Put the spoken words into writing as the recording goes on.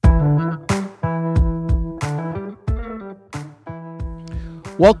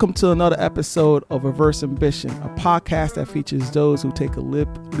Welcome to another episode of Reverse Ambition, a podcast that features those who take a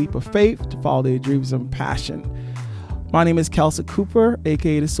leap of faith to follow their dreams and passion. My name is Kelsey Cooper,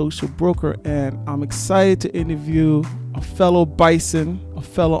 aka The Social Broker, and I'm excited to interview a fellow bison, a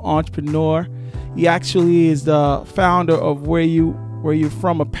fellow entrepreneur. He actually is the founder of Where You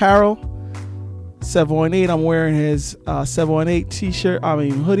From Apparel, 718. I'm wearing his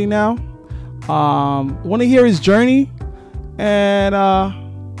 718 hoodie now. Want to hear his journey, and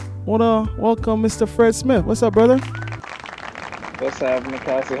want to welcome Mr. Fred Smith. What's up, brother? What's happening,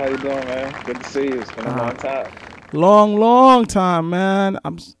 Kelsey? How you doing, man? Good to see you. It's been a long time. Long time, man.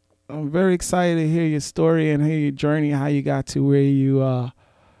 I'm very excited to hear your story and hear your journey, how you got to where you,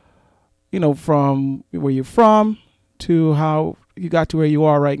 from where you're from to how you got to where you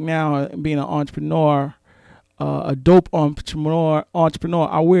are right now, being an entrepreneur, a dope entrepreneur.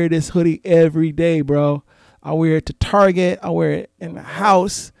 I wear this hoodie every day, bro. I wear it to Target. I wear it in the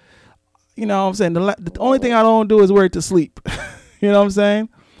house. You know what I'm saying? The only thing I don't do is wear it to sleep. You know what I'm saying?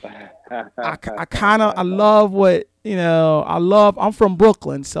 I love what, I'm from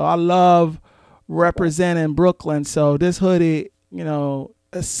Brooklyn, so I love representing Brooklyn. So this hoodie, a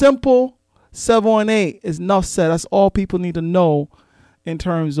simple 718 is enough said. That's all people need to know in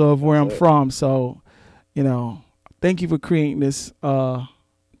terms of where I'm from. So, thank you for creating this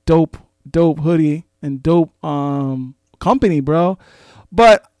dope hoodie and dope company, bro.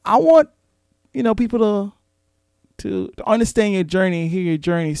 But I want, people to understand your journey, hear your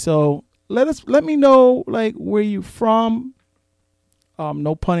journey. So let me know like where you from.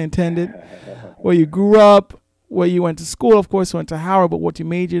 No pun intended. Where you grew up, where you went to school. Of course, went to Howard, but what you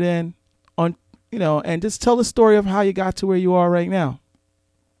majored in, and just tell the story of how you got to where you are right now.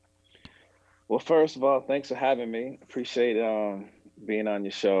 Well, first of all, thanks for having me. Appreciate being on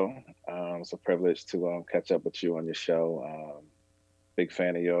your show. It's a privilege to catch up with you on your show. Big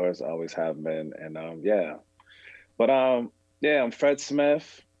fan of yours, always have been, and But I'm Fred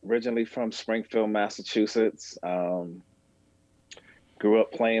Smith, originally from Springfield, Massachusetts. Grew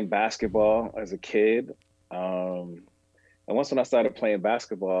up playing basketball as a kid. And once when I started playing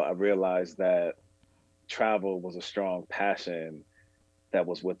basketball, I realized that travel was a strong passion that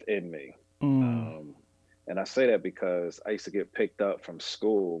was within me. And I say that because I used to get picked up from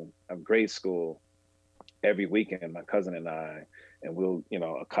school, grade school, every weekend, my cousin and I, and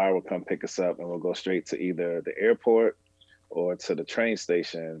a car will come pick us up and we'll go straight to either the airport or to the train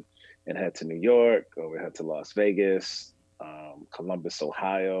station and head to New York, or we head to Las Vegas, Columbus,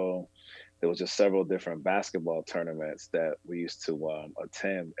 Ohio. There was just several different basketball tournaments that we used to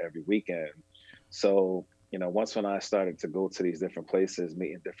attend every weekend. So, once when I started to go to these different places,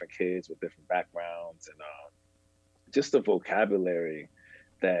 meeting different kids with different backgrounds and just the vocabulary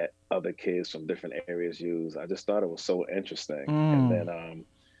that other kids from different areas use, I just thought it was so interesting. And then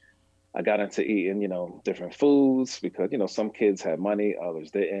I got into eating, different foods because, some kids had money,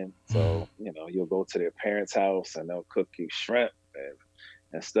 others didn't. So, you'll go to their parents' house and they'll cook you shrimp, and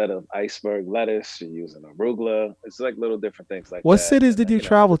instead of iceberg lettuce, you're using arugula. It's like little different things like that. What cities did you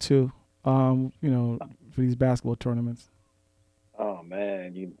travel to, for these basketball tournaments? Oh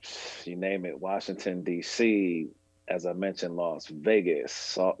man, you name it. Washington, D.C., as I mentioned, Las Vegas,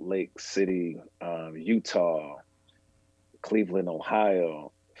 Salt Lake City, Utah, Cleveland,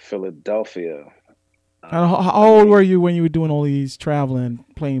 Ohio, Philadelphia. How old were you when you were doing all these traveling,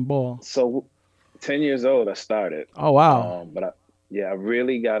 playing ball? So 10 years old, I started. Oh, wow. But I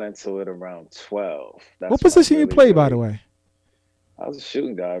really got into it around 12. What position you play, by the way? I was a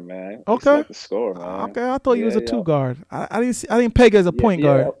shooting guard, man. Okay. Like the score, man. Okay, I thought you was a two guard. I didn't peg as a point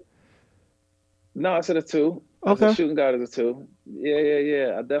guard. No, I said a two. Okay. I was a shooting guard as a two.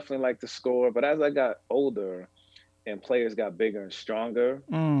 Yeah. I definitely like to score, but as I got older and players got bigger and stronger,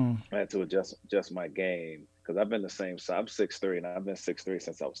 I had to adjust my game because I've been the same size. I'm 6'3", and I've been 6'3"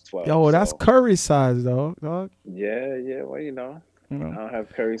 since I was 12. Yo, that's Curry size, though, dog. Yeah. Well, I don't have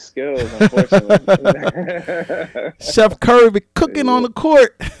Curry skills, unfortunately. Chef Curry be cooking on the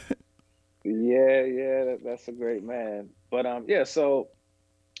court. Yeah, that's a great man. But so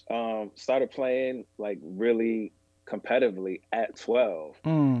started playing like really competitively at 12.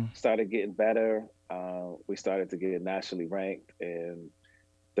 Started getting better. We started to get nationally ranked, and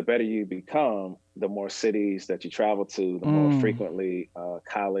the better you become, the more cities that you travel to, the more frequently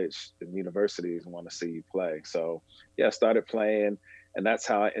college and universities want to see you play. So I started playing, and that's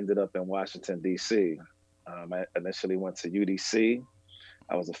how I ended up in Washington, D.C. I initially went to UDC.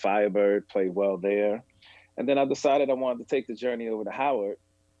 I was a Firebird, played well there. And then I decided I wanted to take the journey over to Howard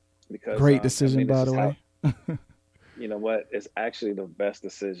because great decision, by the way. You know what? It's actually the best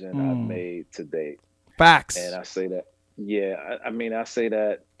decision I've made to date. Facts. And I say that Yeah, I mean, I say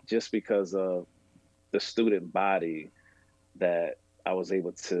that just because of the student body that I was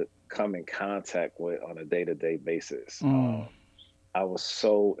able to come in contact with on a day-to-day basis. Mm. I was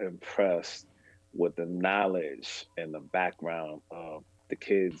so impressed with the knowledge and the background of the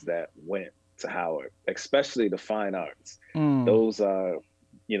kids that went to Howard, especially the fine arts. Mm. Those are,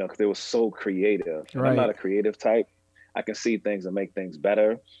 'cause they were so creative, and I'm not Right. a creative type. I can see things and make things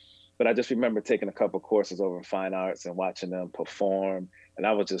better, but I just remember taking a couple courses over in fine arts and watching them perform, and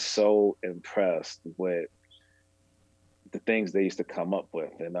I was just so impressed with the things they used to come up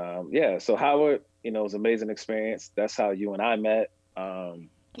with. And yeah, so Howard, was an amazing experience. That's how you and I met. Um,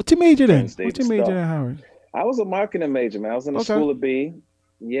 What you majored in? Prince What David you majored Stuff. in, Howard? I was a marketing major, man. I was in the Okay. school of B.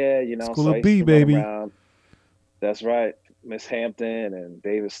 Yeah, School so I of used B, to run baby. around. That's right. Miss Hampton and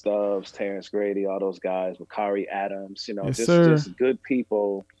David Stubbs, Terrence Grady, all those guys, Bakari Adams, Yes, just sir. good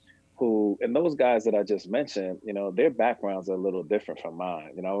people who, and those guys that I just mentioned, their backgrounds are a little different from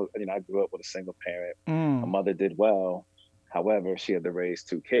mine. I grew up with a single parent. My Mm. mother did well. However, she had to raise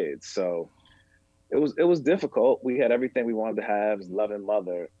two kids. So it was difficult. We had everything we wanted to have as a loving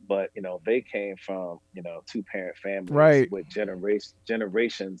mother, but they came from, two parent families Right. with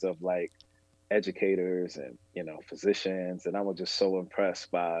generations of like educators and physicians, and I was just so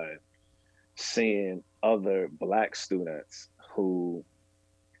impressed by seeing other black students who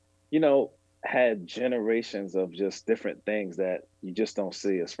you know had generations of just different things that you just don't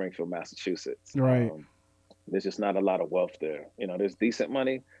see in Springfield, Massachusetts. Right. There's just not a lot of wealth there. There's decent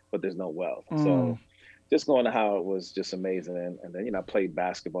money, but there's no wealth. Mm. So just going to Howard was just amazing. And then, I played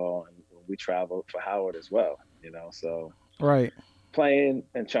basketball and we traveled for Howard as well, so Right. playing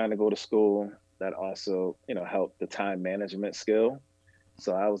and trying to go to school, that also, helped the time management skill.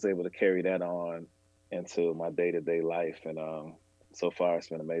 So I was able to carry that on into my day-to-day life. And so far it's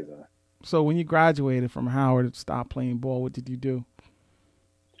been amazing. So when you graduated from Howard, stopped playing ball. What did you do?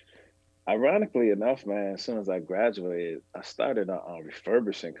 Ironically enough, man, as soon as I graduated, I started a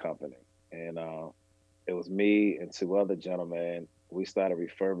refurbishing company. And it was me and two other gentlemen. We started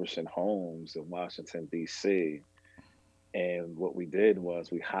refurbishing homes in Washington, D.C. And what we did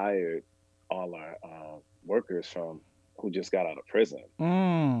was we hired all our workers from who just got out of prison.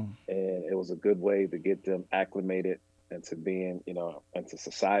 Mm. And it was a good way to get them acclimated into being, into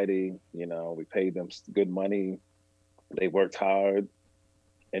society. We paid them good money. They worked hard,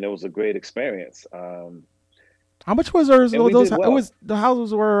 and it was a great experience. How much was those? And we Those did it well. was the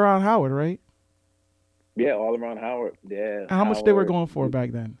houses were around Howard, right? Yeah, all around Howard. Yeah, And how much they were Howard. going for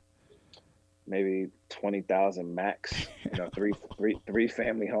back then? Maybe 20,000 max. Three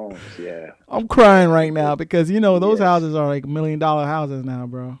family homes. Yeah, I'm yeah, crying right now because those yeah, houses are like $1 million houses now,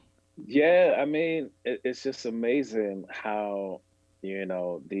 bro. yeah. I mean, it's just amazing how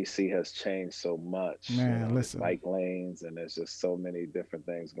DC has changed so much. Man, There's listen. bike lanes and there's just so many different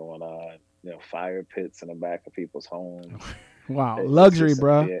things going on. Fire pits in the back of people's homes. Wow, It's luxury, just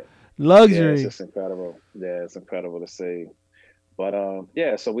bro. yeah, yeah. It's Luxury. just incredible. Yeah, it's incredible to see. But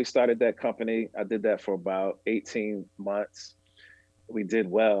yeah. So we started that company. I did that for about 18 months. We did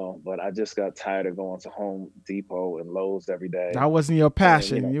well, but I just got tired of going to Home Depot and Lowe's every day, That wasn't your and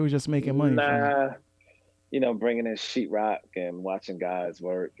passion. You were just making money from it. nah, bringing in sheetrock and watching guys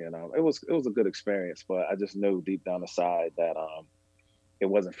work, and it was a good experience. But I just knew deep down the side that it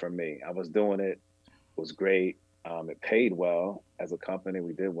wasn't for me. I was doing it; it was great. It paid well as a company.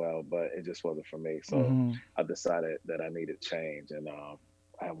 We did well, but it just wasn't for me. So Hmm. I decided that I needed change, and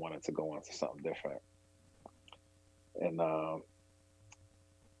I wanted to go on to something different. And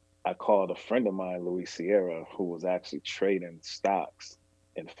I called a friend of mine, Louis Sierra, who was actually trading stocks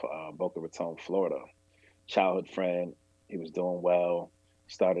in Boca Raton, Florida. Childhood friend. He was doing well.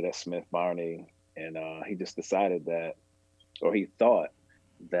 Started at Smith Barney, and he just decided that, or he thought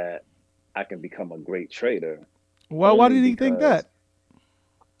that I can become a great trader Well, why only did he think because, that?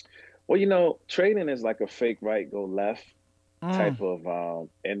 well, trading is like a fake right, go left Mm. type of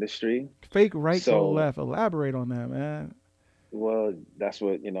industry. Fake right, go So, left. Elaborate on that, man. well, that's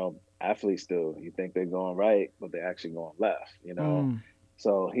what athletes do. You think they're going right, but they're actually going left. Mm.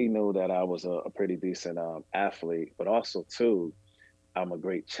 So he knew that I was a pretty decent athlete, but also too, I'm a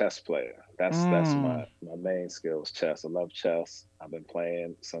great chess player. That's Mm. my main skill is chess. I love chess. I've been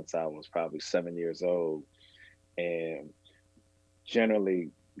playing since I was probably 7 years old, and generally,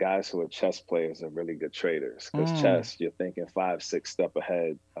 guys who are chess players are really good traders because Mm. chess, you're thinking 5, 6 step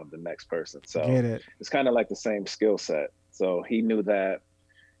ahead of the next person. So Get it. it's kind of like the same skill set. So he knew that,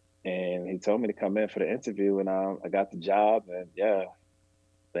 and he told me to come in for the interview, and I got the job, and yeah,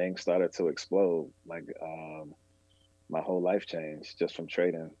 things started to explode. Like my whole life changed just from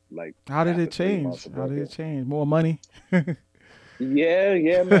trading. Like How did it after 3 months change? of How did working. it change? More money? Yeah,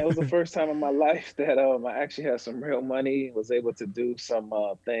 yeah, man. It was the first time in my life that I actually had some real money. Was able to do some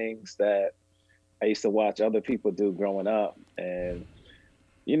things that I used to watch other people do growing up, and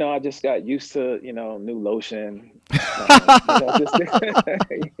I just got used to, new lotion. Just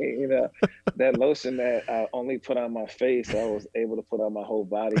that lotion that I only put on my face, I was able to put on my whole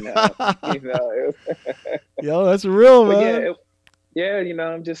body now. Yo, that's real, But yeah, man. yeah,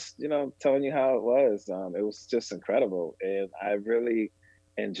 I'm just, telling you how it was. It was just incredible, and I really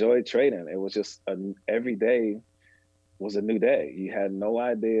enjoyed trading. It was just every day was a new day. You had no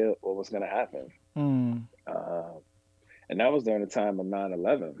idea what was going to happen. Mm. Uh, and that was during the time of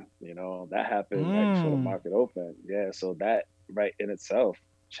 9/11. That happened right before the Mm. market opened. Yeah, so that right in itself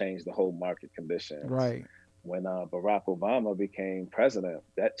changed the whole market conditions. Right. When Barack Obama became president,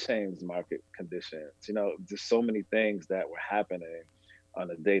 that changed market conditions. Just so many things that were happening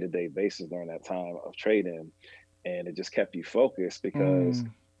on a day-to-day basis during that time of trading, and it just kept you focused because Mm.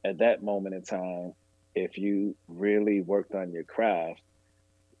 at that moment in time, if you really worked on your craft,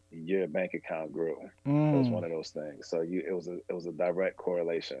 your bank account grew. It was Mm. one of those things. So it was a direct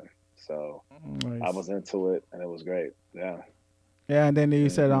correlation. So I Nice. was into it and it was great. Yeah. Yeah, and then you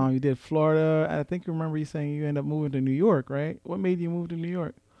said hmm you did Florida. I think you remember you saying you ended up moving to New York, right? What made you move to New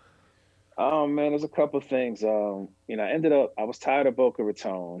York? Oh man, there's a couple of things. I was tired of Boca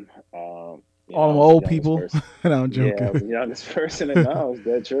Raton. All I them was the old youngest people. person. No, I'm Yeah, I was joking. the youngest person in no, it was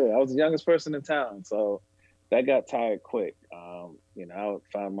dead true. I was the youngest person in town. So that got tired quick. I would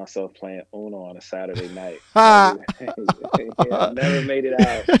find myself playing Uno on a Saturday night. Ha! Yeah, never made it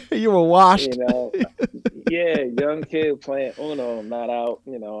out. You were You washed. know, yeah, young kid playing Uno, not out,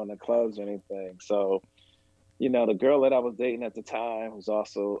 in the clubs or anything. So, the girl that I was dating at the time was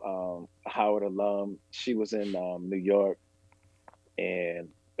also a Howard alum. She was in New York, and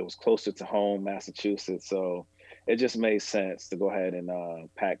it was closer to home, Massachusetts. So it just made sense to go ahead and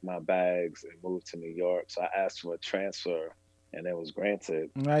pack my bags and move to New York. So I asked for a transfer, and it was granted.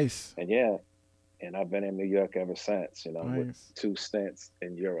 Nice. And yeah, and I've been in New York ever since. With Nice. two stints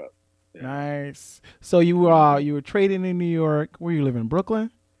in Europe. Yeah. Nice. So hmm you were trading in New York. Where you live in Brooklyn?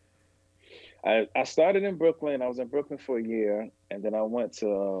 I started in Brooklyn. I was in Brooklyn for a year, and then I went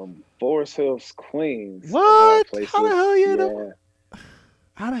to Forest Hills, Queens, of all What? places. Yeah.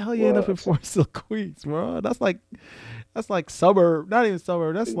 How the hell you end up Well, in Forest Hill, Queens, bro? That's like suburb, not even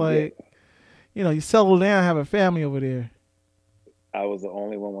suburb. That's yeah, like you settle down, have a family over there. I was the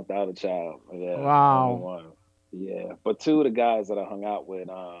only one without a child. Yeah, only Wow. one. Yeah, but two of the guys that I hung out with,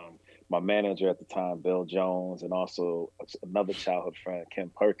 my manager at the time, Bill Jones, and also another childhood friend,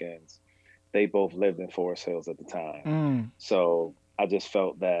 Kim Perkins. They both lived in Forest Hills at the time, Mm. so I just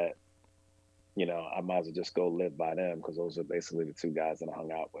felt that I might as well just go live by them because those are basically the two guys that I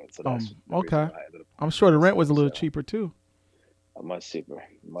hung out with. So that's the reason Okay. why I ended up I'm in sure the Forest rent was a Hills. little Yeah, cheaper too. much cheaper,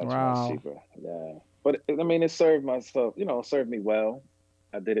 much Wow. cheaper. Yeah, but I mean, it served myself, served me well.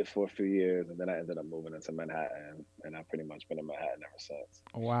 I did it for a few years, and then I ended up moving into Manhattan, and I've pretty much been in Manhattan ever since.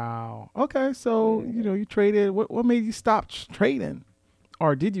 Wow. Okay. So hmm you traded. What made you stop trading,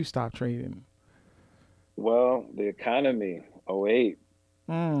 or did you stop trading? Well, the economy, '08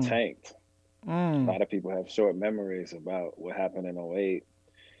 Mm. tanked. A Mm. lot of people have short memories about what happened in '08,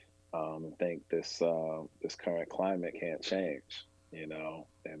 and think this current climate can't change.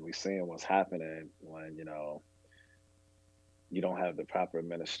 And we're seeing what's happening when you don't have the proper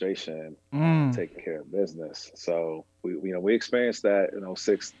administration Mm. taking care of business. So we experienced that in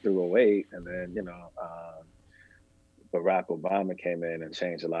 '06 through '08, and then Barack Obama came in and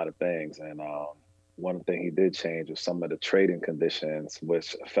changed a lot of things. And one thing he did change was some of the trading conditions,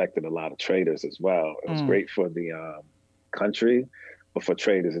 which affected a lot of traders as well. It was Mm. great for the country, but for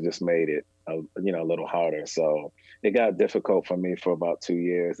traders, it just made it a little harder. So it got difficult for me for about 2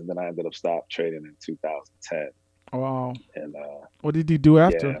 years, and then I ended up stop trading in 2010. Wow. And What did you do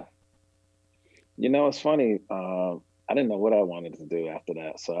after? yeah, it's funny. I didn't know what I wanted to do after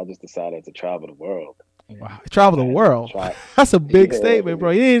that, so I just decided to travel the world, Wow. Travel and the I ended up world. trying. That's a big Yeah, statement,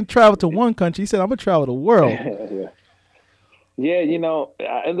 bro. You didn't travel to one country. You said I'm gonna travel the world. yeah, yeah.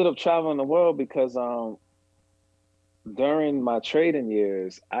 I ended up traveling the world because during my trading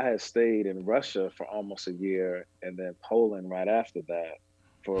years, I had stayed in Russia for almost a year, and then Poland right after that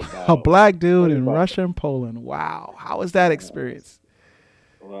for A about black I dude think in about. Russia and Poland. Wow. How was that I was experience?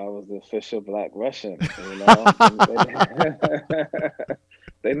 Well, I was the official Black Russian.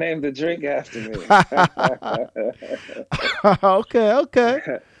 They named the drink after me. Okay. Okay.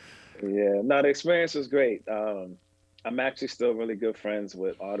 Yeah, no, the experience was great. I'm actually still really good friends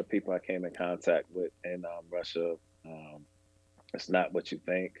with all the people I came in contact with in Russia. Um, it's not what you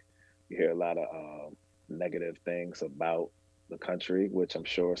think. You hear a lot of negative things about the country, which I'm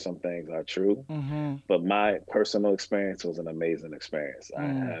sure some things are true. Mm-hmm. But my personal experience was an amazing experience. I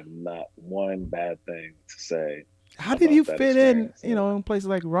Mm. have not one bad thing to say How did you about that fit in, experience. you know, in places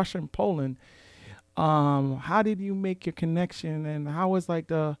like Russia and Poland? How did you make your connection, and how was like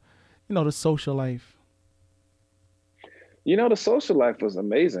the, you know, the social life? The social life was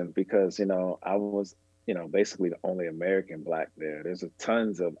amazing because, I was, basically the only American black there. There's a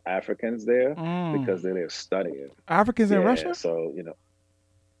tons of Africans there Mm. because they're there studying. Africans in Yeah. Russia? So,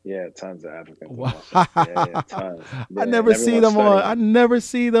 yeah, tons of Africans in Wow. Russia. Yeah, yeah, tons. I Yeah, and never see everyone's them on. I studying. never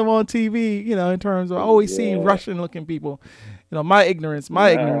see them on TV. You know, in terms of I always see Yeah. Russian looking people. You know, my ignorance.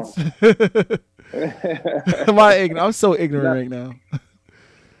 My ignorance. No. My ignorance. I'm so ignorant No, right now.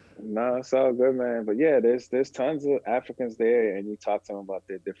 no, it's all good, man. But yeah, there's tons of Africans there, and you talk to them about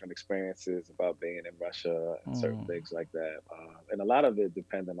their different experiences about being in Russia and certain Mm. things like that. And a lot of it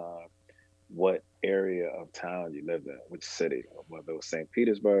depending on what area of town you lived in, which city, whether it was St.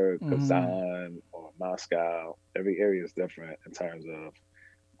 Petersburg, Mm-hmm. Kazan, or Moscow. Every area is different in terms of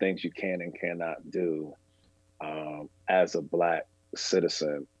things you can and cannot do as a black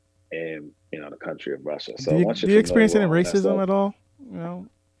citizen in the country of Russia. Do So you once you're do you familiar experience with any all that racism stuff, at all? You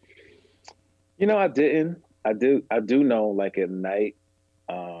know. I didn't. I do know like at night,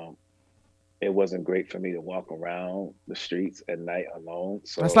 um, it wasn't great for me to walk around the streets at night alone.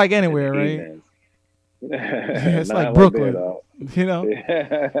 That's So like in the anywhere, right? evenings, It's like not like there Brooklyn. though. You know.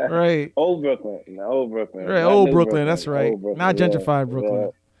 Right. Old Brooklyn, no, old Brooklyn, Right. not Old New Brooklyn. That's Brooklyn, right. old Not Brooklyn. gentrified Yeah, yeah,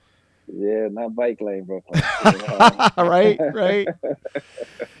 Brooklyn. yeah, not bike lane Brooklyn. Right. Right.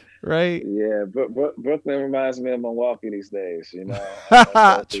 Right. Yeah, Brooklyn reminds me of Milwaukee these days. I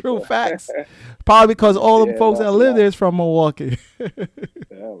tell True people, facts. Probably because all them yeah, folks that lost a live lot. there is from Milwaukee.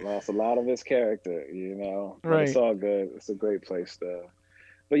 Yeah, lost a lot of his character. But it's Right. all good. It's a great place to.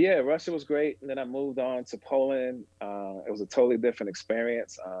 But yeah, Russia was great, and then I moved on to Poland. It was a totally different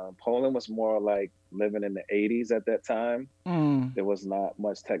experience. Poland was more like living in the '80s at that time. Mm. There was not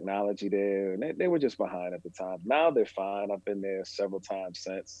much technology there, and they were just behind at the time. Now they're fine. I've been there several times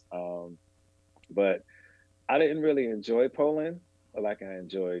since. But I didn't really enjoy Poland like I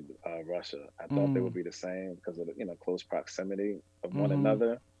enjoyed Russia. I thought they Mm. would be the same because of the close proximity of one Mm-hmm.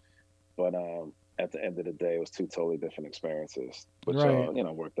 another. But at the end of the day, it was two totally different experiences, which Right.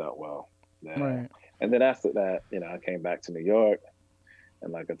 worked out well. Yeah. Right. And then after that, I came back to New York,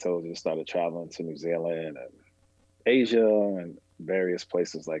 and like I told you, started traveling to New Zealand and Asia and various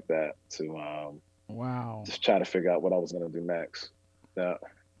places like that to Wow. just try to figure out what I was going to do next. Yeah,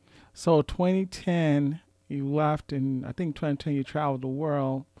 So 2010, you left, and I think 2010 you traveled the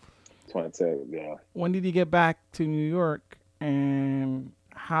world. 22. Yeah. When did you get back to New York, and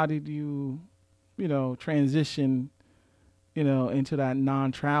how did you, you know, transition, you know, into that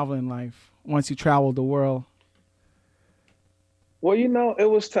non-traveling life once you traveled the world? Well, it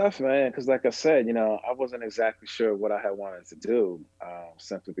was tough, man, because like I said, I wasn't exactly sure what I had wanted to do,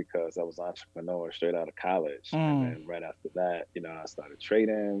 simply because I was an entrepreneur straight out of college. And Mm. then right after that, I started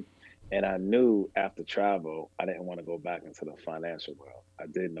trading. And I knew after travel, I didn't want to go back into the financial world. I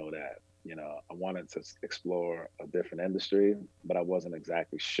did know that. I wanted to explore a different industry, but I wasn't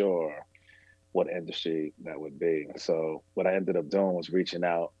exactly sure what industry that would be. So what I ended up doing was reaching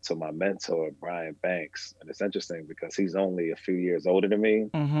out to my mentor, Brian Banks. And it's interesting because he's only a few years older than me,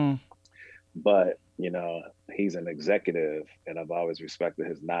 Mm-hmm. but he's an executive and I've always respected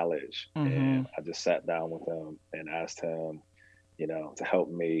his knowledge. Mm-hmm. And I just sat down with him and asked him, to help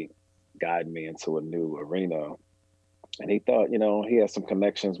me guide me into a new arena. And he thought, he had some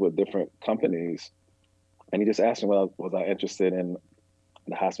connections with different companies. And he just asked me, well, was I interested in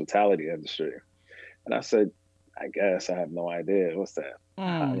the hospitality industry? And I said, I guess I have no idea. What's that?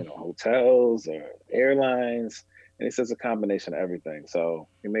 Mm. Hotels or airlines? And he says a combination of everything. So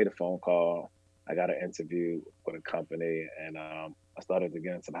he made a phone call. I got an interview with a company, and I started to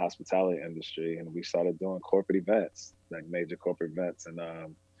get into the hospitality industry. And we started doing corporate events, like major corporate events in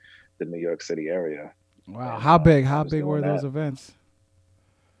the New York City area. Wow. And How big? I How was big were doing those that. events?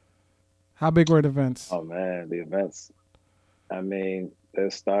 How big were the events? Oh man, the events. I mean, they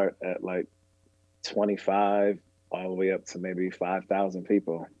start at like 25 all the way up to maybe 5,000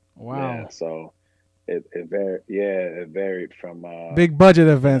 people. Wow. Yeah, so it varied. Yeah, it varied from Big budget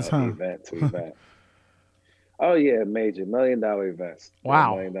events, huh? event to event. Oh yeah, major $1 million events. Yeah,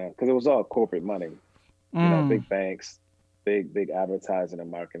 Wow. $1 million because it was all corporate money. Mm. Big banks, big advertising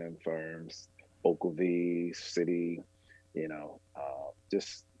and marketing firms, Ogilvy, City,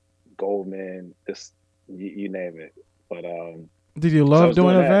 just Goldman, just you name it. But Did you so I love was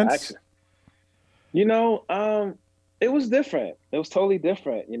doing doing that events? actually. You know, um, It was different. It was totally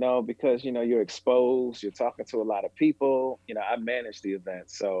different, because you're exposed, you're talking to a lot of people. I managed the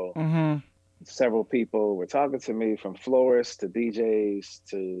event, so Mm-hmm. several people were talking to me, from florists to DJs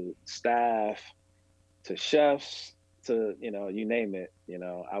to staff to chefs to you name it.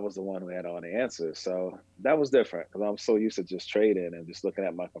 I was the one who had all the answers, so that was different because I'm so used to just trading and just looking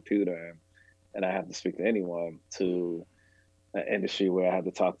at my computer, and I have to speak to anyone, to an industry where I had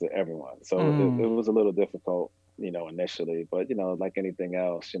to talk to everyone. So it Mm. was a little difficult, initially, but like anything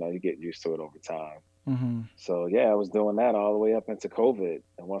else, you get used to it over time. Mm-hmm. So yeah, I was doing that all the way up into COVID,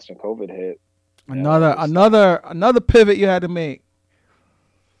 and once when COVID hit, I Another just another another pivot you had to make.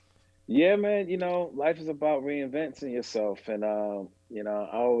 yeah, man, life is about reinventing yourself. And, I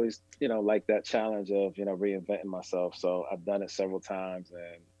always, like that challenge of, reinventing myself. So I've done it several times,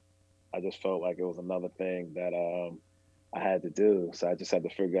 and I just felt like it was another thing that I had to do. So I just had to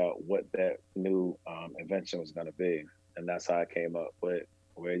figure out what that new invention was going to be. And that's how I came up with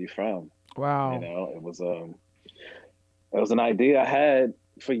Where Are You From? Wow. It was an idea I had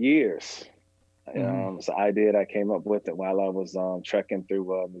for years. Mm-hmm. It's an idea that I came up with it while I was trekking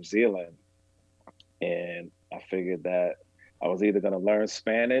through New Zealand, and I figured that I was either going to learn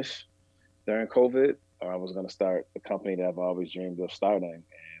Spanish during COVID, or I was going to start the company that I've always dreamed of starting. And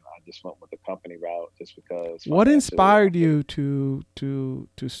I just went with the company route just because What financially I inspired could. you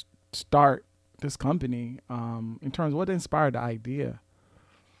to start this company? In terms, of what inspired the idea?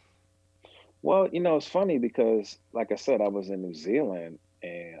 Well, it's funny because, like I said, I was in New Zealand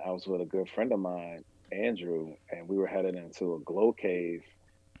and I was with a good friend of mine, Andrew, and we were headed into a glow cave.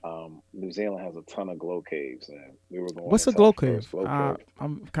 New Zealand has a ton of glow caves, and we were going What's a into our glow first cave? glow cave.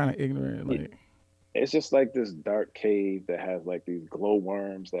 I'm kind of ignorant. Like, It's just like this dark cave that has like these glow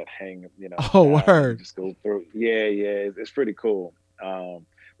worms that hang, oh, down, and you word. just go through. Yeah, yeah, it's pretty cool.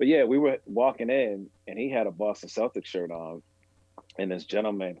 But yeah, we were walking in, and he had a Boston Celtics shirt on, and this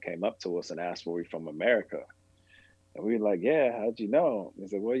gentleman came up to us and asked were we from America, and we were like, "Yeah, how'd you know?" He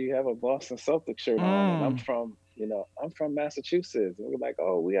said, "Well, you have a Boston Celtics shirt on, and Mm. I'm from Massachusetts." And we were like,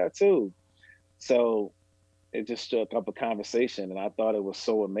 "Oh, we are too." So it just struck up a conversation, and I thought it was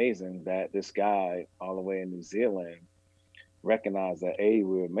so amazing that this guy all the way in New Zealand recognized that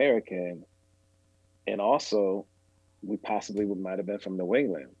we're American, and also we possibly might have been from New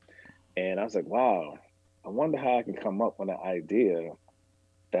England. And I was like, wow, I wonder how I can come up with an idea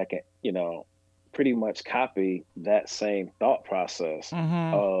that can, pretty much copy that same thought process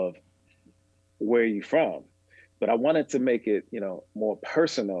Mm-hmm. of where you from. But I wanted to make it, more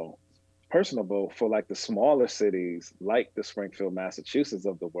personable for like the smaller cities like the Springfield, Massachusetts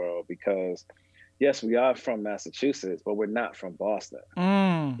of the world, because yes, we are from Massachusetts, but we're not from Boston.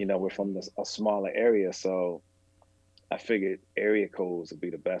 Mm. We're from a smaller area. So I figured area codes would be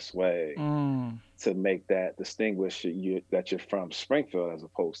the best way Mm. to make that distinguish that you're from Springfield as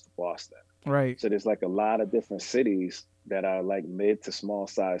opposed to Boston. Right. So there's like a lot of different cities that are like mid to small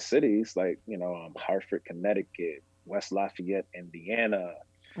size cities, like Hartford, Connecticut, West Lafayette, Indiana,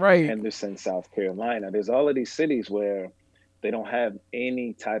 Right. Henderson, South Carolina. There's all of these cities where they don't have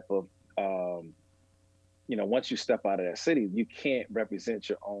any type of once you step out of that city, you can't represent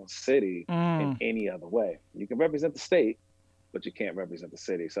your own city in Mm. any other way. You can represent the state, but you can't represent the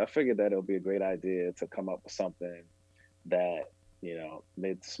city. So I figured that it would be a great idea to come up with something that,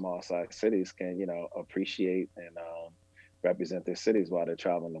 mid to small size cities can, appreciate and represent their cities while they're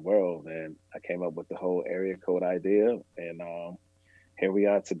traveling the world. And I came up with the whole area code idea, and here we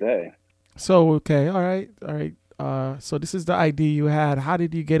are today. So okay, all right, all right. So this is the idea you had. How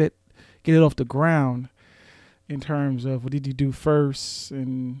did you get it off the ground? In terms of what did you do first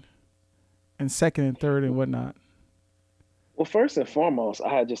and second and third and whatnot? Well, first and foremost, I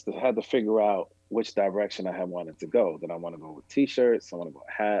had to figure out which direction I had wanted to go. Did I want to go with t-shirts? I want to go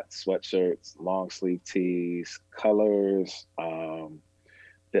with hats, sweatshirts, long sleeve tees, colors.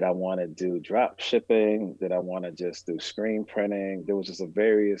 Did I want to do drop shipping? Did I want to just do screen printing? There was just a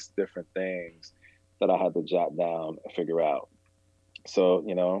various different things that I had to jot down and figure out. So,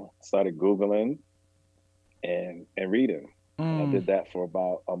 started Googling and reading. And I Mm. did that for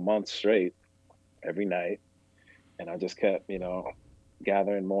about a month straight every night. And I just kept,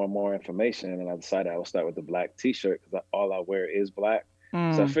 gathering more and more information. And I decided I would start with the black t-shirt because all I wear is black.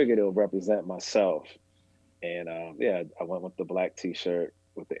 So I Mm. figured it would represent myself. And yeah, I went with the black t-shirt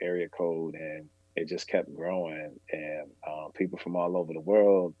with the area code, and it just kept growing. And people from all over the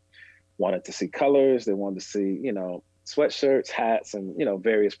world wanted to see colors. They wanted to see, sweatshirts, hats, and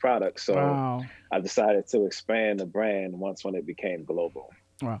various products. So Wow. I decided to expand the brand once when it became global.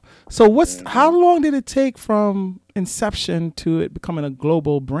 Wow. So how Hmm. long did it take from inception to it becoming a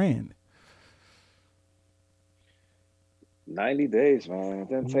global brand? 90 days, man. It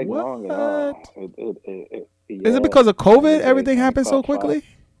didn't take long at all. What? Is it Yeah, because of 90 COVID? days, Everything man. We happened so caught fire. quickly.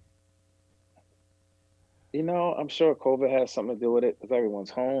 I'm sure COVID has something to do with it because everyone's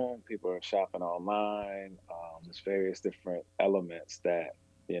home. People are shopping online. There's various different elements that,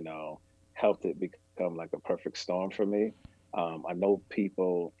 you know, helped it become like a perfect storm for me. I know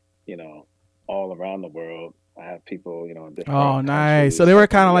people, you know, all around the world. I have people, in Oh, different nice. So countries they were helping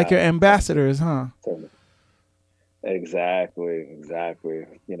kind of me like your out. ambassadors, huh? So exactly, exactly.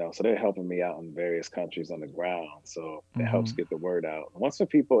 So they're helping me out in various countries on the ground. So it helps Hmm. get the word out. Once when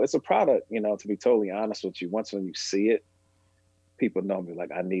people, it's a product, to be totally honest with you, once when you see it, people know me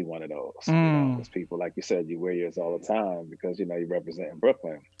like I need one of those, Mm, because people, like you said, you wear yours all the time because, you represent in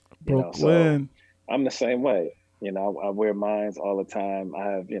Brooklyn, so Brooklyn. I'm the same way. I wear mines all the time. I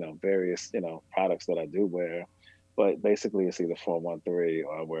have, various, products that I do wear, but basically it's either 413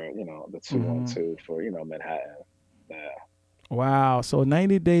 or I wear, the Hmm. 212 for, Manhattan. Yeah. Wow. So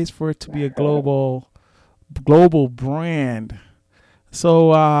 90 days for it to be a global brand. So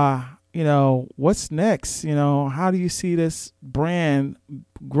what's next? How do you see this brand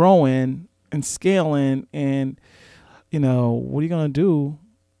growing and scaling and what are you going to do?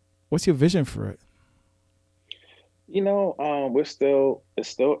 What's your vision for it? it's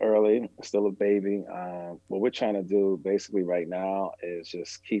still early, it's still a baby. What we're trying to do basically right now is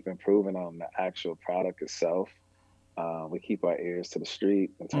just keep improving on the actual product itself. We keep our ears to the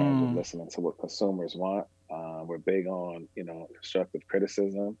street in terms of Mm, listening to what consumers want. We're big on, constructive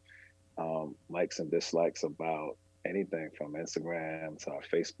criticism, likes and dislikes about anything from Instagram to our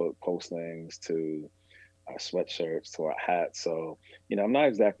Facebook postings to our sweatshirts to our hats. So, I'm not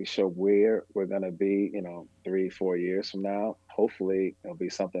exactly sure where we're going to be, 3, 4 years from now. Hopefully, it'll be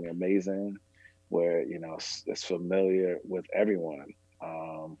something amazing where, it's familiar with everyone.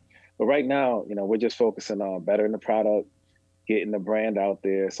 Um, but right now, we're just focusing on bettering the product, getting the brand out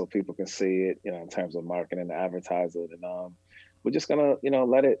there so people can see it, in terms of marketing and advertising. And we're just gonna,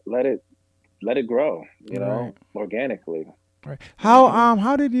 let it grow, right. organically. Right. How hmm um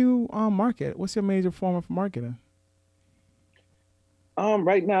how did you market? What's your major form of marketing?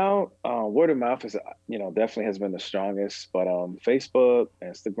 Right now, word of mouth is, definitely has been the strongest, but Facebook,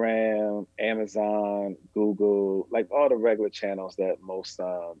 Instagram, Amazon, Google, like all the regular channels that most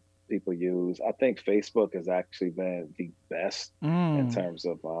people use. I think Facebook has actually been the best in Mm, terms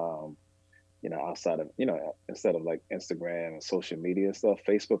of, outside of, instead of like Instagram and social media stuff,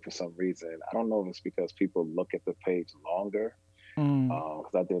 Facebook for some reason, I don't know if it's because people look at the page longer, mm,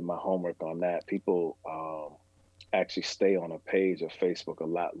 because I did my homework on that. People actually stay on a page of Facebook a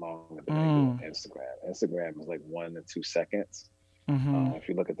lot longer than they do on mm, Instagram. Instagram is like 1 to 2 seconds. mm-hmm. If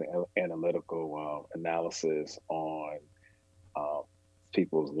you look at the analytical analysis on uh,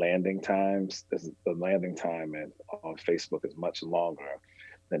 people's landing times, the landing time on Facebook is much longer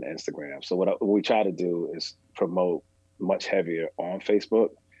than Instagram. So what we try to do is promote much heavier on Facebook,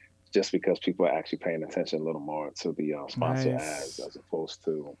 just because people are actually paying attention a little more to the sponsor ads Nice. as opposed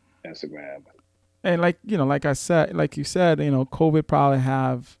to Instagram. And like I said, like you said, COVID probably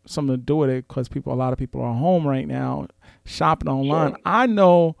have something to do with it because a lot of people are home right now, shopping online. Sure. I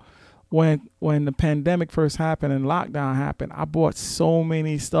know when the pandemic first happened and lockdown happened, I bought so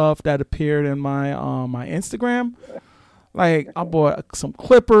many stuff that appeared in my Instagram. Like I bought some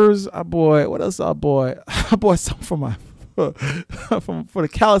clippers. I bought what else? I bought I bought some for my for the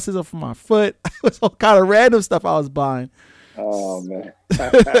calluses for my foot. It was all kind of random stuff I was buying. Oh man.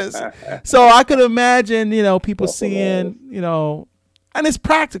 So I could imagine, people That's hilarious. seeing, and it's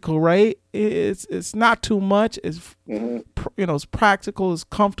practical, right? It's not too much. hmm It's practical. It's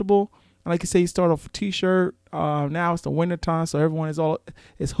comfortable. And like you say, you start off a t-shirt. Now it's the winter time, so everyone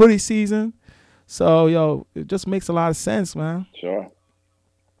it's hoodie season. So it just makes a lot of sense, man. Sure.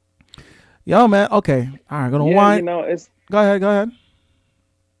 Yo, man. Okay, all right. Gonna Yeah, wind. it's Go ahead. Go ahead.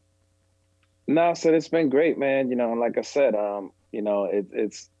 no, so it's been great, man. And like I said,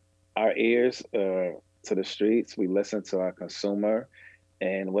 it's our ears to the streets. We listen to our consumer,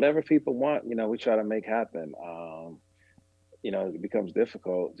 and whatever people want, we try to make happen. It becomes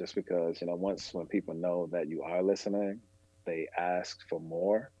difficult just because, once when people know that you are listening, they ask for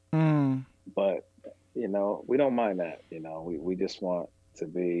more. Mm, But we don't mind that. We just want to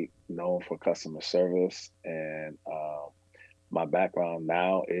be known for customer service, and my background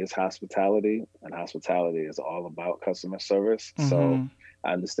now is hospitality, and hospitality is all about customer service. So mm-hmm.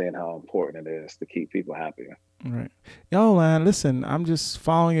 I understand how important it is to keep people happy. Right. Yo, man. Listen, I'm just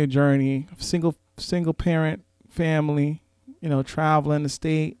following your journey. Single parent family. Traveling the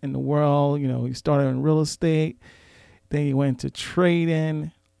state and the world. You started in real estate. Then you went to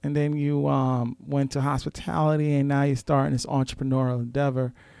trading. and then you went to hospitality, and now you're starting this entrepreneurial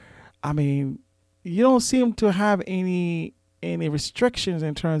endeavor. I mean, you don't seem to have any restrictions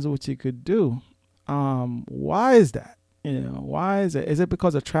in terms of what you could do. Why is that? Why is it? Is it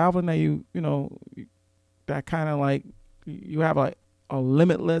because of traveling that that kind of like you have like a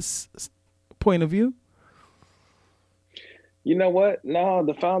limitless point of view? You know what? No,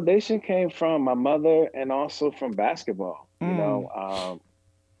 the foundation came from my mother and also from basketball. Mm,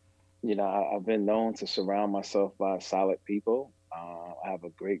 I've been known to surround myself by solid people. I have a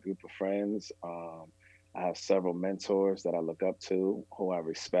great group of friends. I have several mentors that I look up to, who I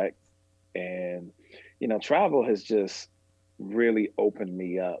respect, and travel has just really opened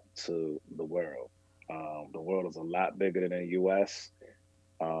me up to the world. The world is a lot bigger than the U.S.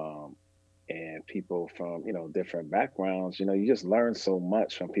 Um, and people from different backgrounds. You just learn so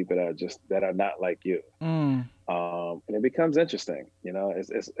much from people that are not like you. mm, And it becomes interesting.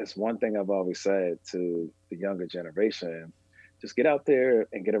 It's one thing I've always said to the younger generation: just get out there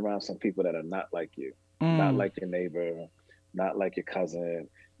and get around some people that are not like you, not mm, like your neighbor, not like your cousin.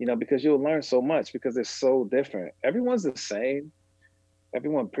 Because you'll learn so much because it's so different. Everyone's the same.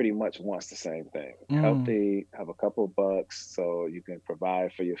 Everyone pretty much wants the same thing: mm. healthy, have a couple of bucks so you can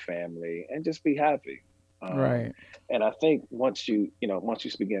provide for your family and just be happy. um, Right, and I think once you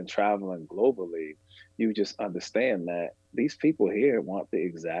begin traveling globally, you just understand that these people here want the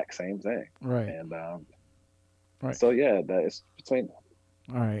exact same thing. right, And right. so yeah, that is between.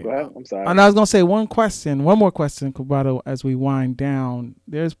 All right. Go ahead, I'm sorry. And I was gonna say one more question, Kubato, as we wind down.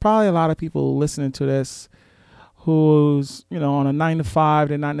 There's probably a lot of people listening to this who's on a 9 to 5.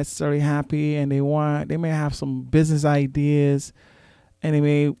 They're not necessarily happy, and they may have some business ideas, and they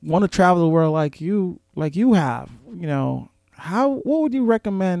may want to travel the world like you have. How what would you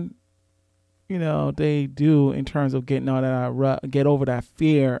recommend? They do in terms of getting out of get over that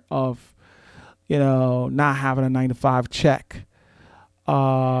fear of not having a 9 to 5 check.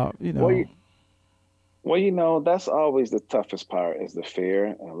 Uh, you Well, know. that's always the toughest part is the fear.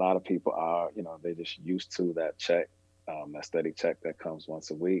 And a lot of people they're just used to that check, that steady check that comes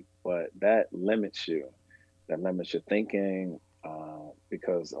once a week. But that limits you. That limits your thinking,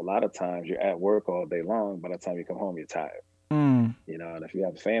 because a lot of times you're at work all day long. By the time you come home, you're tired. Mm, And if you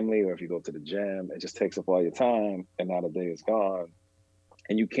have a family or if you go to the gym, it just takes up all your time. And now the day is gone.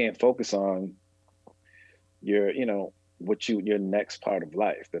 And you can't focus on your next part of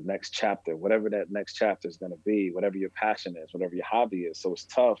life, the next chapter, whatever that next chapter is going to be, whatever your passion is, whatever your hobby is. So it's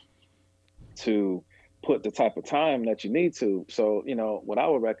tough to put the type of time that you need to. So, what I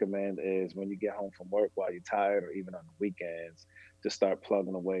would recommend is when you get home from work while you're tired or even on the weekends, just start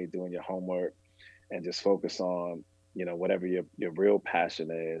plugging away, doing your homework, and just focus on, whatever your real passion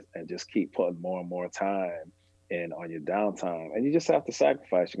is, and just keep putting more and more time in on your downtime. And you just have to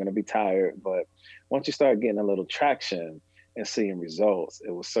sacrifice. You're going to be tired, but once you start getting a little traction and seeing results,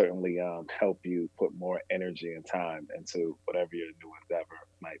 it will certainly help you put more energy and time into whatever your new endeavor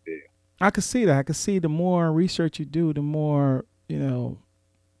might be. I could see that. I could see the more research you do, the more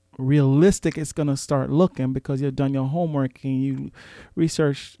realistic it's gonna start looking because you've done your homework and you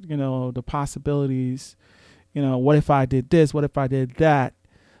research the possibilities. What if I did this? What if I did that?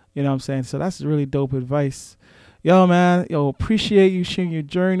 You know what I'm saying? So that's really dope advice. Yo, man, appreciate you sharing your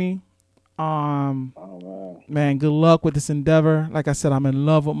journey. Um, Oh man, good luck with this endeavor. Like I said, I'm in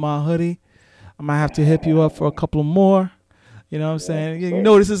love with my hoodie. I might have to hit you up for a man. couple of more. You know what I'm Yeah, saying? for You certain.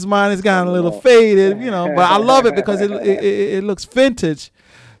 notice this mine has Let gotten a me little know. faded, but I love it because it looks vintage.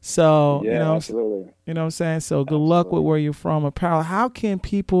 So, Yeah, absolutely. what I'm saying? So good luck with Absolutely. where you're from. Apparel. How can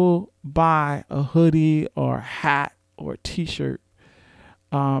people buy a hoodie or a hat or a t-shirt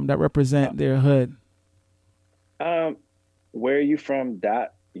that Uh, represent their hood? um, where are you from?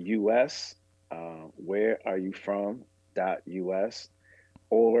 .us. Where are you from? .us.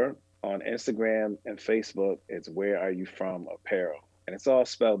 Or on Instagram and Facebook, it's where are you from apparel, and it's all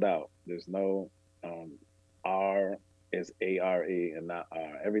spelled out. There's no R is ARE and not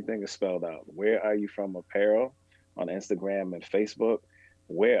R. Everything is spelled out. Where are you from apparel on Instagram and Facebook?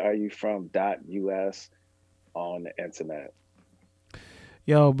 Where are you from .us on the internet?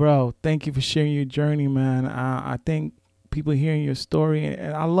 Yo, bro, thank you for sharing your journey, man. I think people hearing your story,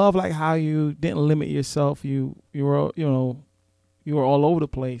 and I love like how you didn't limit yourself. You were you were all over the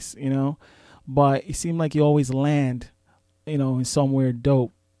place, but it seemed like you always land, in somewhere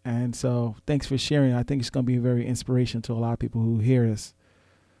dope. And so, thanks for sharing. I think it's gonna be very inspirational to a lot of people who hear this.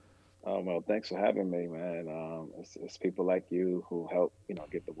 Well, thanks for having me, man. It's people like you who help,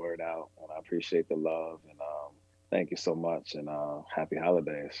 get the word out, and I appreciate the love. And thank you so much. And happy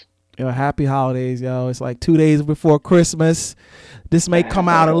holidays. Yo, happy holidays, yo. It's like 2 days before Christmas. This may come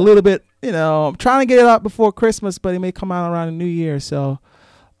out a little bit, I'm trying to get it out before Christmas, but it may come out around the New Year. So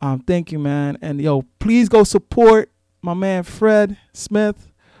thank you, man. And yo, please go support my man Fred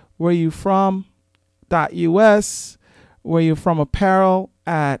Smith. Where you from? .us. Where you from apparel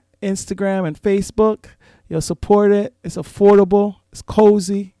at Instagram and Facebook. Yo, support it. It's affordable. It's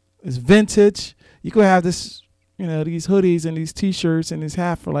cozy. It's vintage. You can have this, these hoodies and these t-shirts and this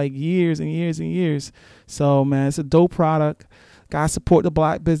hat for like years and years and years. So, man, it's a dope product. Guys, support the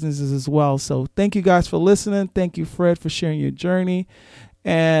black businesses as well. So thank you guys for listening. Thank you, Fred, for sharing your journey.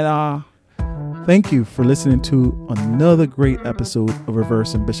 And thank you for listening to another great episode of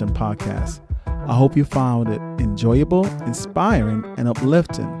Reverse Ambition Podcast. I hope you found it enjoyable, inspiring, and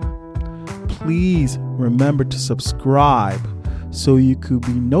uplifting. Please remember to subscribe so you could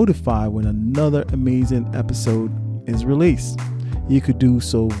be notified when another amazing episode is released. You could do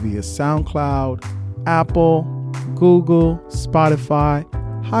so via SoundCloud, Apple, Google, Spotify,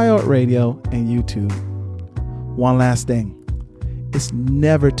 iHeartRadio, and YouTube. One last thing. It's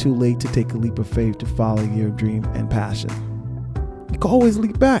never too late to take a leap of faith to follow your dream and passion. You can always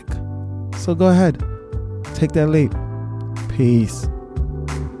leap back. So go ahead. Take that leap. Peace.